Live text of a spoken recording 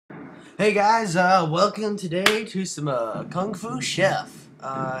Hey guys, welcome today to some Kung Fu Chef.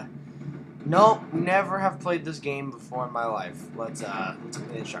 Nope, never have played this game before in my life. Let's look at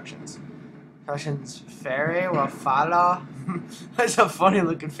the instructions. Instructions: fairy will follow. That's a funny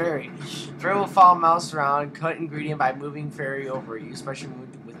looking fairy. Fairy will follow mouse around. Cut ingredient by moving fairy over. Use special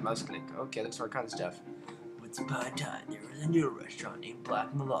move with mouse click. Okay, looks for kind of stuff. Once upon a time, there was a new restaurant named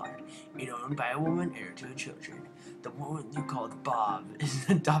Black Millard. It owned by a woman, heir to her children. The woman you called Bob is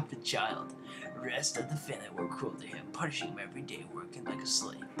an adopted child. The rest of the family were cruel to him, punishing him every day, working like a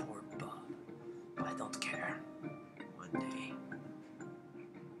slave. Poor Bob. But I don't care. One day.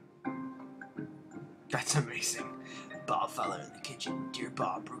 That's amazing. Bob fell out of the kitchen. Dear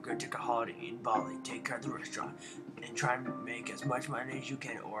Bob, we're going to take a holiday in Bali, take care of the restaurant, and try and make as much money as you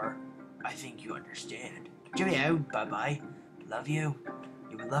can, or I think you understand. Cheerio, bye-bye. Love you.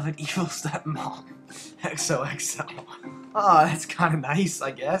 You beloved evil stepmom. XOXO. Oh, that's kind of nice,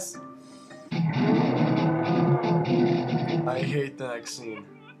 I guess. I hate the next scene.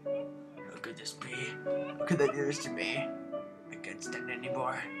 How could this be? How could they do this to me? I can't stand it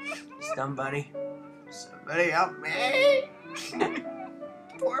anymore. Somebody help me!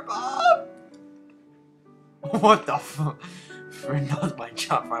 Poor Bob! What the fuck? For not my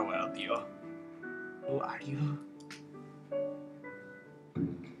job, I will help you. Who are you?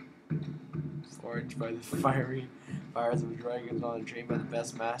 Forged by the fiery fires of dragons and trained by the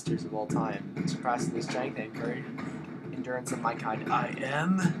best masters of all time. Surpassing the strength and courage, endurance of my kind. I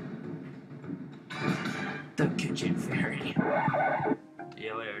am the kitchen fairy.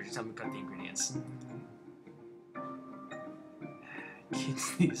 Yeah, whatever, just help me cut the ingredients.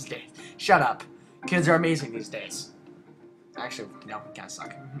 Kids these days. Shut up. Kids are amazing these days. Actually, no, kind of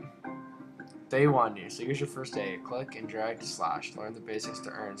suck. Day 1, so here's your first day. Click and drag to slash. Learn the basics to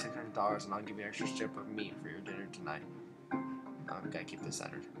earn $600 and I'll give you an extra strip of meat for your dinner tonight. Okay, keep this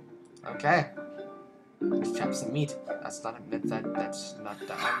centered. Okay. Let's chop some meat. That's not that. I don't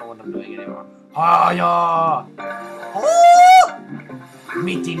know what I'm doing anymore. Hiya! Oh!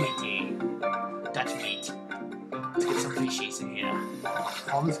 Meaty. That's meat. Let's get some fishies in here.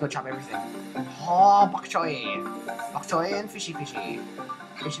 Oh, I'm just gonna chop everything. Oh, bok choy. Bok choy and fishy. Fishy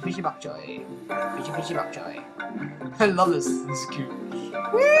bok choy. Fishy bok choy. I love this. This is cute.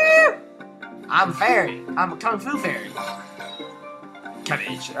 Woo! I'm a fairy. I'm a kung fu fairy.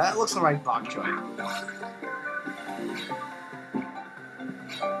 Cabbage. That looks like bok choy.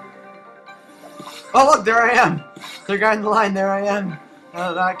 Oh look, there I am. They're going in the line. There I am.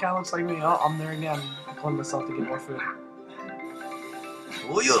 That kind of looks like me. Oh, I'm there again. I'm pulling myself to get more food.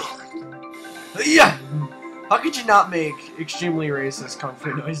 Oh yeah. Yeah. How could you not make extremely racist kung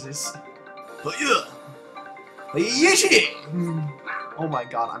fu noises? Oh yeah. Oh my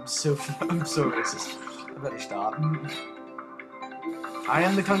god, I'm so racist. I better stop. I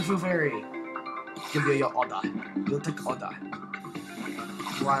am the kung fu fairy. Give you your order. You'll take order.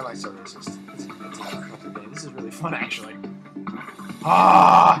 Why am I so racist? This is really fun, actually.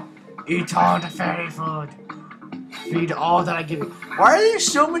 Ah! Eat all the fairy food. Feed all that I give you. Why are there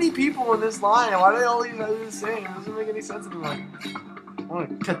so many people in this line? Why do they all do the same? It doesn't make any sense anymore. I want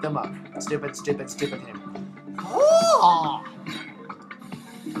to cut them up. Stupid him. Oh!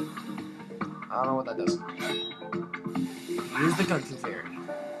 I don't know what that does. Here's the kung fu fairy.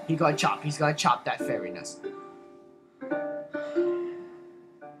 He's gonna chop that fairiness.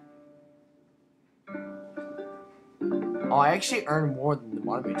 Oh, I actually earned more than the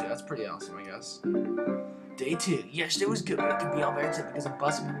wanted me to. That's pretty awesome, I guess. Day 2. Yes, it was good, but it could be all very tough because I'm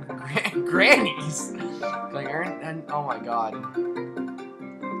busting with grannies. Can I earn? And oh my god.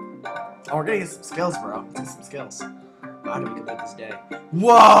 Oh, we're gonna get some skills, bro. Let's get some skills. How do we complete this day?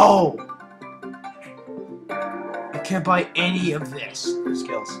 Whoa! I can't buy any of this.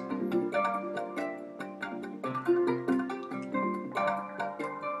 Skills.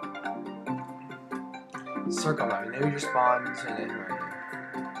 Circle line. Maybe your spawns and then right here.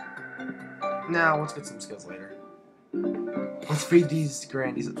 Now, let's get some skills later. Let's feed these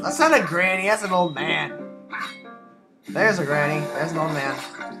grannies. That's not a granny, that's an old man. There's a granny. There's an old man.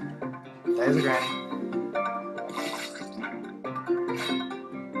 There's a granny.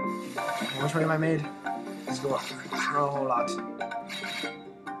 How much money have I made? Let's go up. Not a whole lot.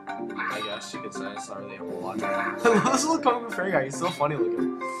 I guess you could say it's not really a whole lot. I love this little kung fu fairy guy. He's so funny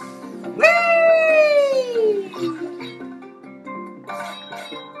looking. Whee!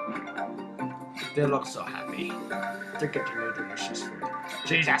 They look so happy. They're getting new delicious food.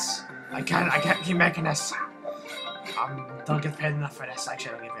 Jesus! I can't keep making this. Don't get paid enough for this.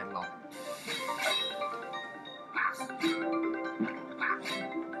 Actually, I don't get paid enough.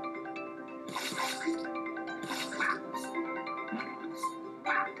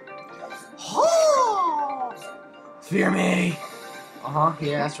 Fear me! Uh-huh,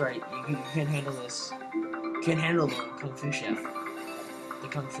 yeah, that's right. You can't handle this. You can't handle the Kung Fu chef. The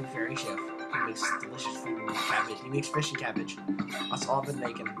Kung Fu fairy chef. He makes delicious food and cabbage. He makes fish and cabbage. That's all I've been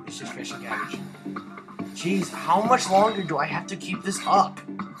making. It's just fish and cabbage. Jeez, how much longer do I have to keep this up?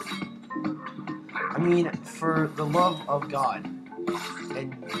 I mean, for the love of God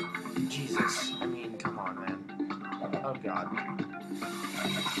and Jesus. I mean, come on, man. Oh, God.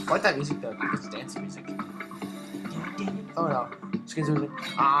 I like that music, though. It's dance music. Oh, no. Screen's moving.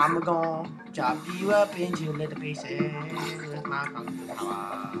 I'm gonna chop you up into little pieces with my kung fu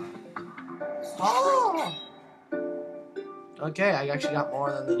power. Oh! Okay, I actually got more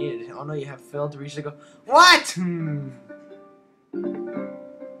than they needed. Oh, no, you have failed to reach the goal. What?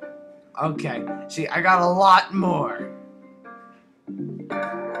 Okay. See, I got a lot more.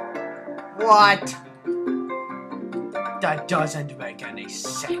 What? That doesn't make any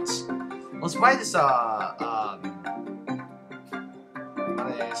sense. Let's buy this, one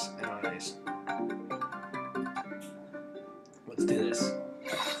of these, and one of these. Let's do this.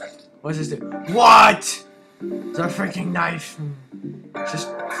 What does this do? What? It's a freaking knife. It's just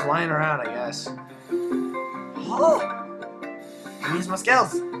flying around, I guess. Oh! I use my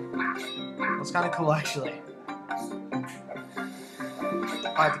skills. That's kind of cool, actually.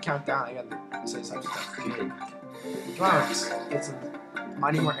 I have to count down. I gotta say some stuff. Good. Come on, let's get some. I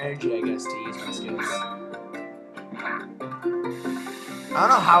need more energy, I guess, to use my skills. I don't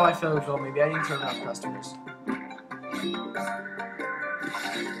know how I feel with Bill. Maybe I need to turn around customers.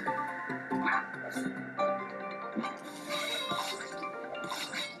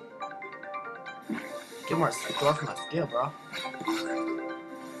 Get more score from my skill, bro.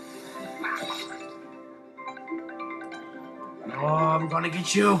 Oh, I'm gonna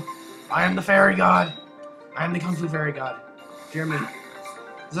get you. I am the fairy god. I am the Kung Fu fairy god. Fear me.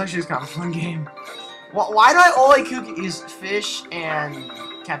 This actually is kind of a fun game. Why do I only cook is fish and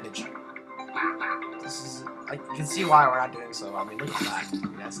cabbage? This is. I can see why we're not doing so. I mean, look at that.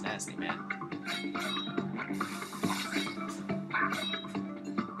 That's nasty, man.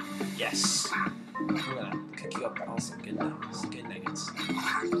 Yes. I'm gonna cook you up all some good nuggets.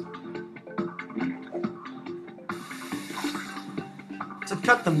 To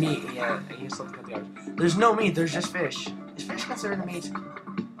cut the meat, yeah, I used to cut the garbage. There's no meat, there's just fish. Is fish considered a meat?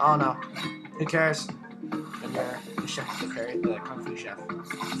 Oh no. Who cares? When you're the chef, the Kung Fu chef.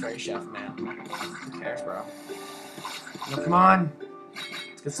 Fairy chef, man. Who cares, bro? No, come on!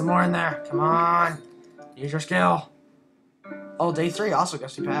 Let's get some more in there. Come on! Use your skill. Oh, day 3 also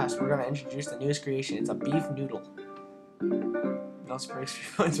gets to pass. We're gonna introduce the newest creation. It's a beef noodle. No sprays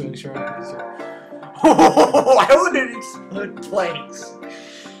for to ensure why would it explode plates?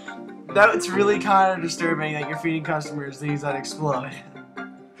 That's really kind of disturbing that you're feeding customers things that explode.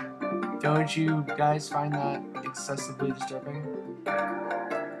 Don't you guys find that excessively disturbing?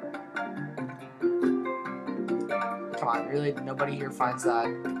 Come on, really? Nobody here finds that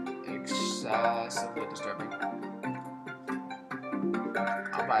excessively disturbing?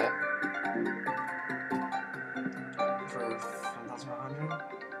 I'll buy it. For 1,100?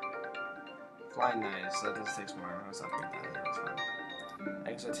 Flying knives, that does take some more. Let's not get that. That's fine.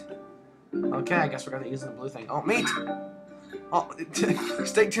 Exit. Okay, I guess we're gonna use the blue thing. Oh, meat! Oh,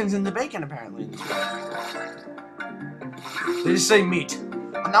 steak turns into bacon apparently. They just say meat.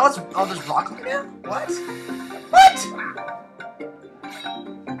 And now it's there's broccoli now? What? What?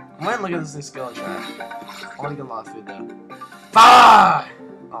 I'm gonna look at this new skill chat. I wanna get a lot of food though. Power!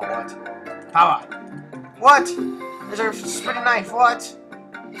 Oh, what? Power! What? There's a spinning knife, what?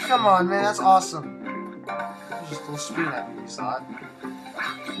 Come on, man, that's awesome. There's just a little spoon at me, you saw it.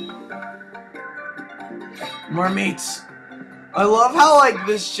 More meats. I love how, like,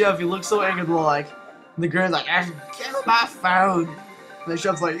 this chef, he looks so angry, like, the girl's like, give my food. And the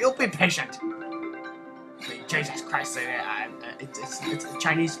chef's like, you'll be patient. I mean, Jesus Christ, it's a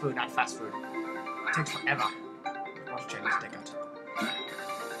Chinese food, not fast food. It takes forever. Watch Chinese takeout.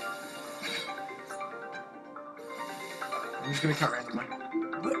 I'm just gonna cut randomly.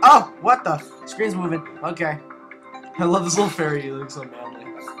 Oh, what the? Screen's moving. Okay. I love this little fairy. He looks so manly.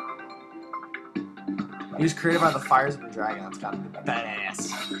 He was created by the fires of the dragon. That's gotta be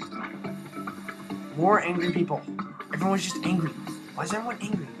badass. More angry people. Everyone's just angry. Why is everyone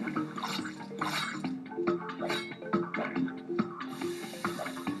angry?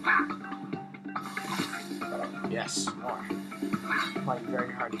 Yes, more. It might be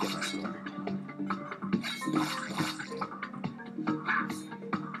very hard to get my score.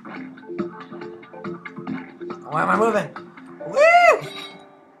 Why am I moving? Woo!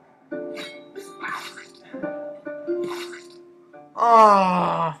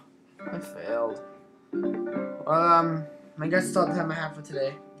 Oh, I failed. I guess that's all the time I have for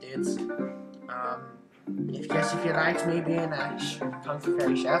today, dudes. If you liked me being a Kung Fu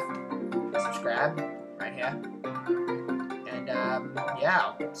Fairy chef, please subscribe right here. And yeah,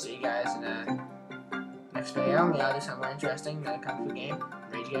 I'll see you guys in the next video. Maybe I'll do something more interesting, like a Kung Fu game,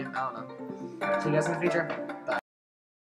 rage game, I don't know. See you guys in the future.